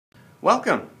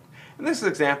Welcome! In this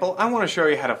example, I want to show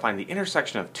you how to find the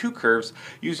intersection of two curves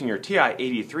using your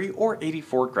Ti-83 or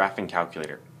 84 graphing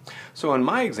calculator. So in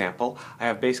my example, I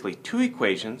have basically two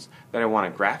equations that I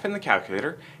want to graph in the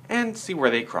calculator and see where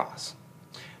they cross.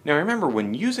 Now remember,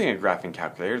 when using a graphing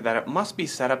calculator, that it must be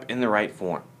set up in the right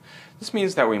form. This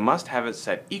means that we must have it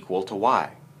set equal to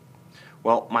y.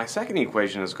 Well, my second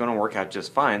equation is going to work out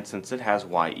just fine since it has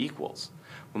y equals.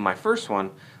 With my first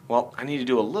one, well, I need to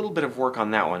do a little bit of work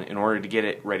on that one in order to get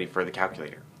it ready for the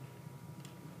calculator.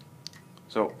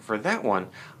 So for that one,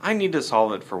 I need to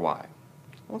solve it for y.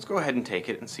 Let's go ahead and take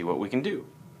it and see what we can do.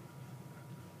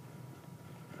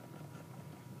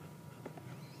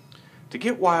 To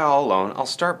get y all alone, I'll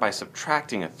start by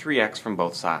subtracting a 3x from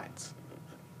both sides.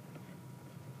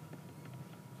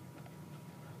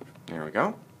 There we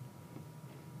go.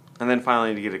 And then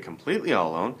finally, to get it completely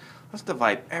all alone, let's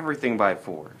divide everything by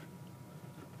 4.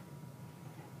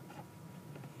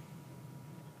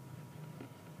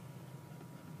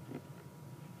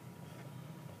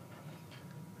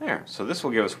 There, so this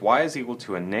will give us y is equal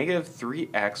to a negative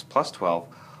 3x plus 12,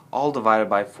 all divided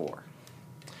by 4.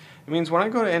 It means when I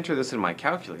go to enter this in my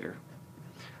calculator,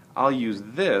 I'll use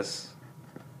this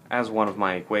as one of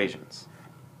my equations.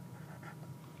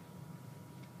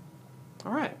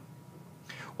 Alright.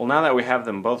 Well, now that we have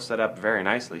them both set up very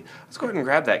nicely, let's go ahead and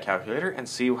grab that calculator and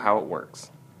see how it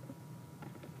works.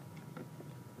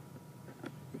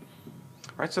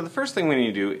 Alright, so the first thing we need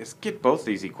to do is get both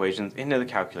these equations into the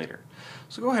calculator.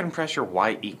 So go ahead and press your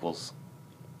y equals.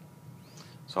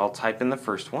 So I'll type in the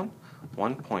first one,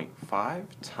 1.5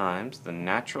 times the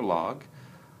natural log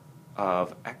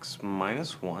of x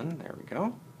minus 1, there we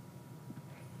go.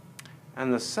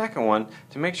 And the second one,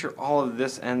 to make sure all of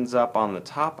this ends up on the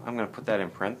top, I'm going to put that in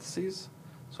parentheses.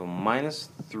 So minus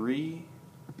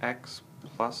 3x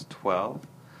plus 12,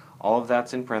 all of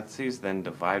that's in parentheses, then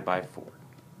divide by 4.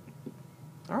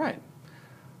 Alright,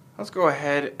 let's go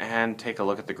ahead and take a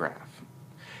look at the graph.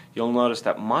 You'll notice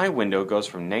that my window goes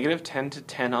from negative 10 to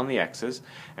 10 on the x's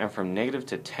and from negative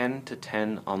to 10 to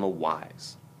 10 on the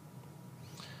y's.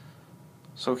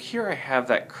 So here I have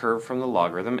that curve from the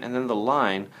logarithm and then the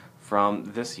line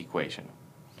from this equation.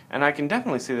 And I can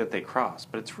definitely see that they cross,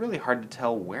 but it's really hard to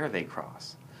tell where they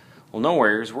cross. Well, no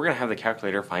worries, we're going to have the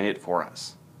calculator find it for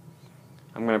us.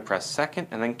 I'm going to press second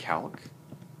and then calc.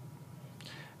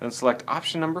 And select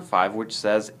option number 5, which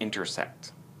says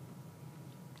intersect.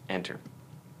 Enter.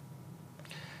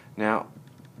 Now,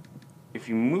 if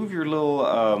you move your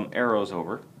little arrows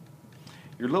over,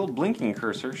 your little blinking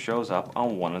cursor shows up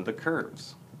on one of the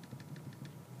curves.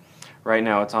 Right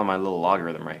now it's on my little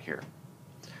logarithm right here.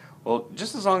 Well,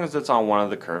 just as long as it's on one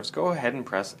of the curves, go ahead and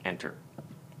press enter.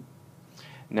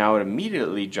 Now it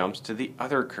immediately jumps to the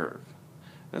other curve.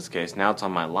 In this case, now it's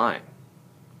on my line.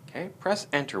 Okay, press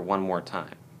enter one more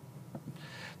time.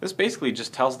 This basically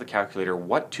just tells the calculator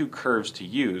what two curves to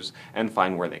use and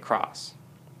find where they cross.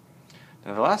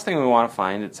 Now the last thing we want to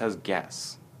find, it says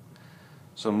guess.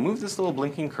 So move this little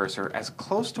blinking cursor as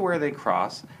close to where they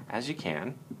cross as you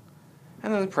can,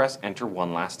 and then press enter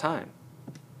one last time.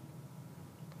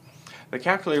 The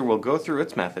calculator will go through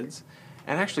its methods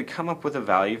and actually come up with a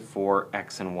value for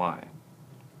x and y.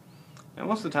 Now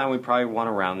most of the time we probably want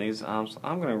to round these, so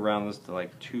I'm going to round this to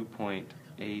like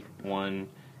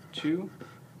 2.812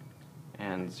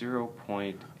 and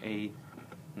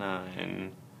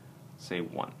 0.89, say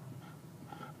 1.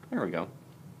 There we go.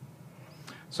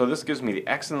 So this gives me the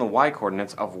x and the y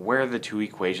coordinates of where the two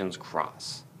equations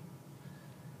cross.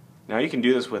 Now you can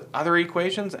do this with other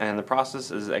equations and the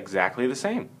process is exactly the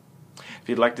same. If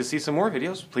you'd like to see some more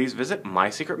videos, please visit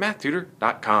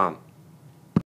mysecretmathtutor.com.